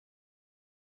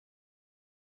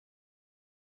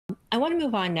I want to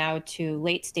move on now to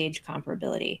late stage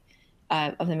comparability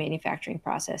of the manufacturing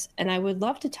process. And I would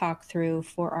love to talk through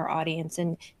for our audience,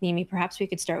 and Nimi, perhaps we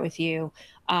could start with you.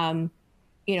 Um,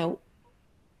 you know,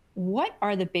 what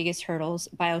are the biggest hurdles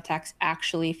biotechs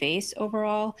actually face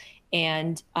overall?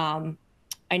 And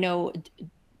I know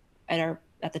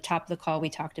at the top of the call, we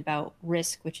talked about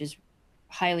risk, which is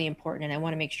highly important. And I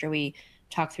want to make sure we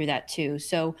talk through that too.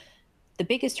 So the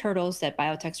biggest hurdles that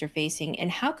biotechs are facing,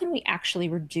 and how can we actually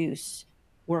reduce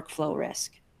workflow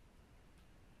risk?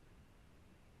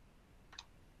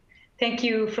 Thank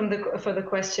you for the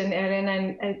question, Erin.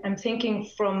 And I'm thinking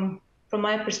from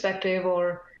my perspective,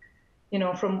 or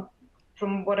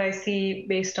from what I see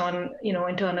based on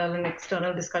internal and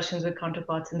external discussions with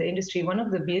counterparts in the industry, one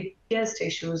of the biggest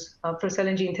issues for cell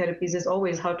and gene therapies is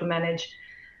always how to manage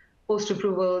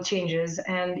post-approval changes.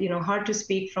 And hard to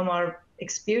speak from our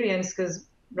experience because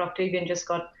Roctavian just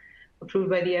got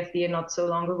approved by the FDA not so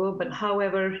long ago. But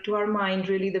however, to our mind,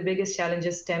 really the biggest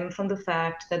challenges stem from the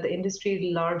fact that the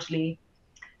industry largely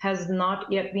has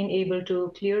not yet been able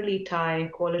to clearly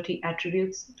tie quality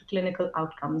attributes to clinical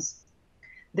outcomes.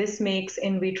 This makes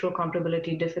in vitro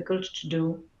comparability difficult to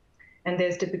do, and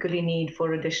there's typically need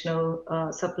for additional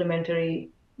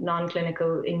supplementary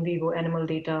non-clinical in vivo animal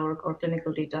data or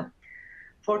clinical data.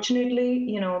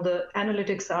 Fortunately, the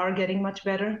analytics are getting much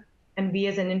better, and we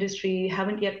as an industry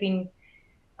haven't yet been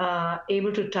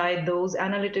able to tie those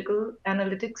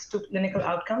analytics to clinical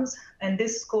outcomes. And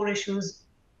this core issue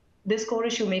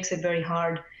makes it very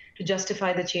hard to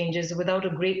justify the changes without a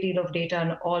great deal of data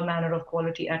on all manner of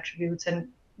quality attributes, and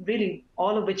really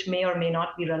all of which may or may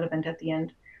not be relevant at the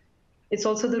end. It's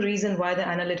also the reason why the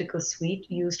analytical suite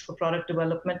used for product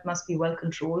development must be well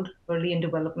controlled early in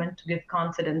development to give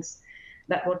confidence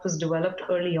that what was developed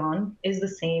early on is the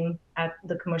same at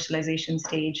the commercialization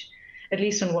stage, at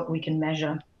least on what we can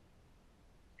measure.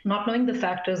 Not knowing the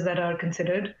factors that are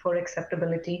considered for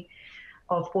acceptability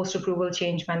of post-approval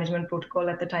change management protocol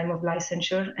at the time of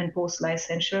licensure and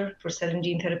post-licensure for cell and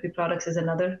gene therapy products is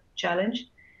another challenge.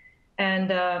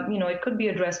 And it could be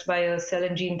addressed by a cell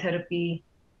and gene therapy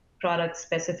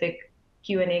product-specific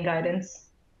Q&A guidance,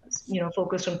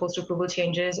 focused on post-approval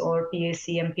changes or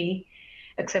PACMP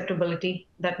acceptability.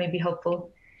 That may be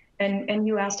helpful. And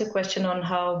you asked a question on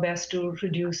how best to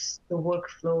reduce the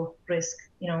workflow risk.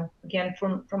 Again,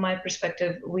 from my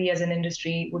perspective, we as an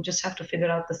industry would just have to figure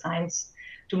out the science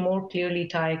to more clearly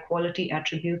tie quality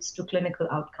attributes to clinical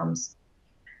outcomes.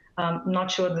 Not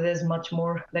sure that there's much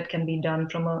more that can be done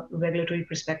from a regulatory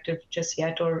perspective just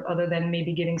yet, or other than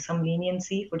maybe giving some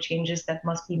leniency for changes that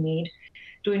must be made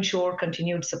to ensure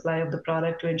continued supply of the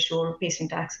product, to ensure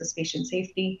patient access, patient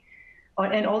safety,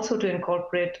 and also to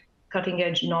incorporate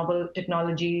cutting-edge novel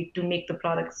technology to make the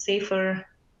product safer,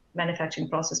 manufacturing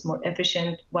process more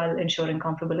efficient while ensuring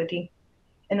comparability.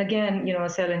 And again, a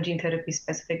cell and gene therapy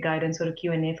specific guidance or a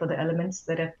Q&A for the elements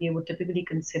that FDA would typically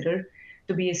consider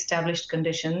to be established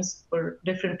conditions for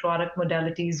different product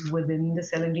modalities within the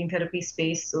cell and gene therapy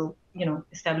space. So,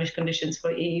 established conditions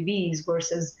for AAVs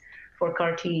versus for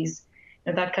CAR Ts.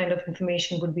 And that kind of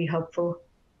information would be helpful,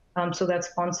 so that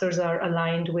sponsors are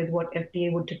aligned with what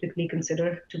FDA would typically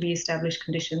consider to be established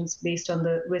conditions based on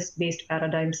the risk-based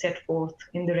paradigm set forth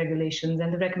in the regulations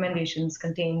and the recommendations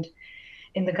contained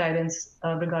in the guidance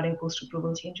regarding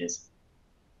post-approval changes.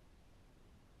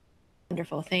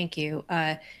 Wonderful, thank you.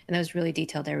 And that was really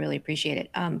detailed. I really appreciate it.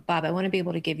 Bob, I want to be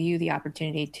able to give you the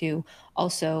opportunity to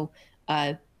also,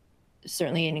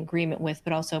 certainly in agreement with,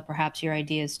 but also perhaps your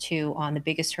ideas too on the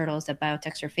biggest hurdles that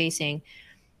biotechs are facing,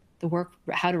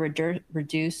 how to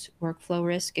reduce workflow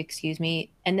risk,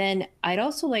 and then I'd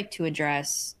also like to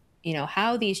address,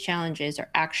 how these challenges are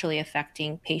actually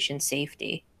affecting patient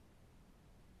safety.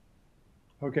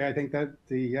 Okay, I think that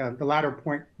the latter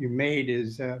point you made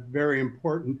is very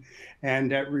important,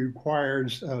 and that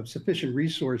requires sufficient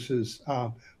resources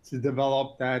to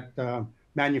develop that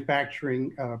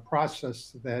manufacturing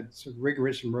process that's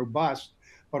rigorous and robust,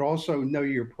 but also know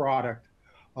your product.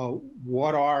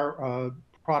 What are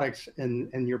products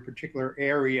in your particular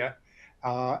area,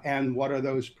 and what are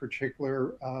those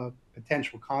particular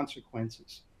potential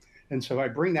consequences? And so I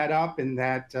bring that up in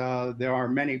that there are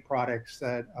many products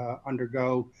that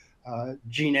undergo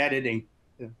gene editing,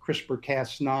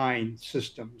 CRISPR-Cas9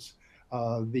 systems,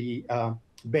 the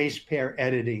base pair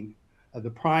editing, the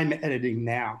prime editing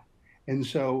now. And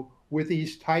so with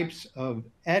these types of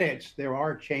edits, there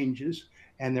are changes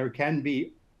and there can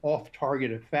be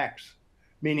off-target effects,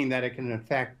 meaning that it can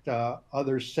affect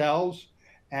other cells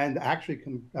and actually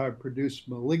can produce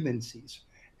malignancies.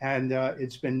 And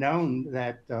it's been known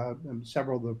that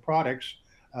several of the products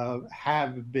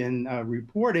have been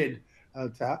reported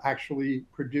to actually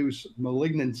produce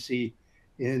malignancy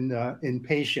in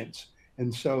patients.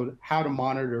 And so how to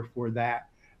monitor for that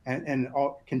and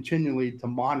continually to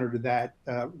monitor that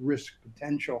risk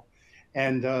potential.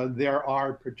 And there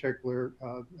are particular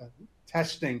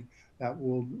testing that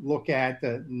will look at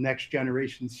the next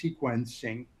generation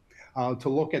sequencing to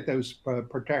look at those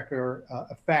particular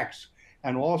effects,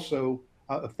 and also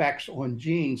effects on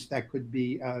genes that could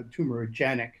be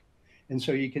tumorigenic. And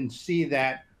so you can see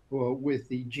that with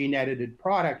the gene edited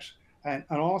products, and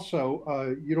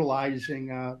also utilizing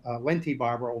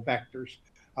lentiviral vectors,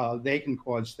 they can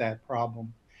cause that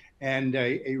problem. And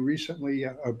a recently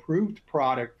approved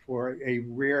product for a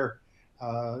rare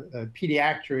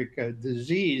pediatric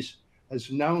disease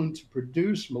is known to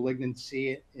produce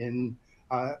malignancy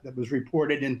that was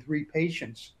reported in 3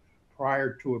 patients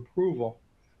prior to approval.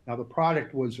 Now, the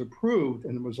product was approved,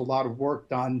 and there was a lot of work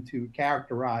done to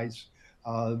characterize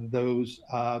those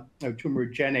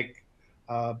tumorigenic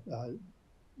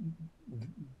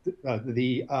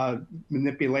the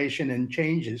manipulation and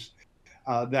changes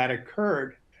that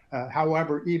occurred.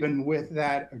 However, even with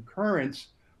that occurrence,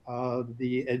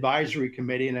 the advisory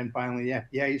committee and then finally the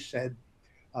FDA said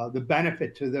the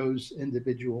benefit to those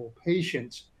individual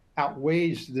patients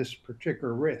outweighs this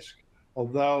particular risk.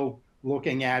 Although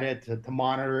looking at it to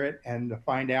monitor it and to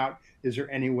find out, is there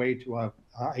any way to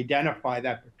identify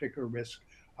that particular risk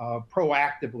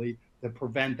proactively to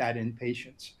prevent that in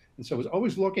patients? And so it's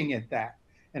always looking at that.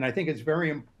 And I think it's very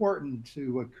important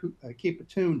to keep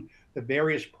attuned to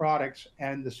various products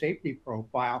and the safety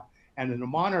profile, and then to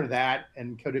monitor that.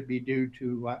 And could it be due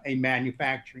to a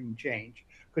manufacturing change?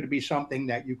 Could it be something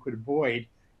that you could avoid?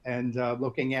 And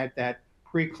looking at that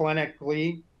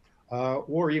preclinically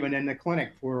or even in the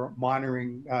clinic for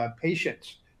monitoring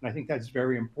patients. And I think that's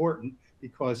very important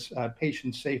because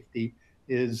patient safety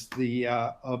is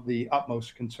of the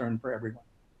utmost concern for everyone.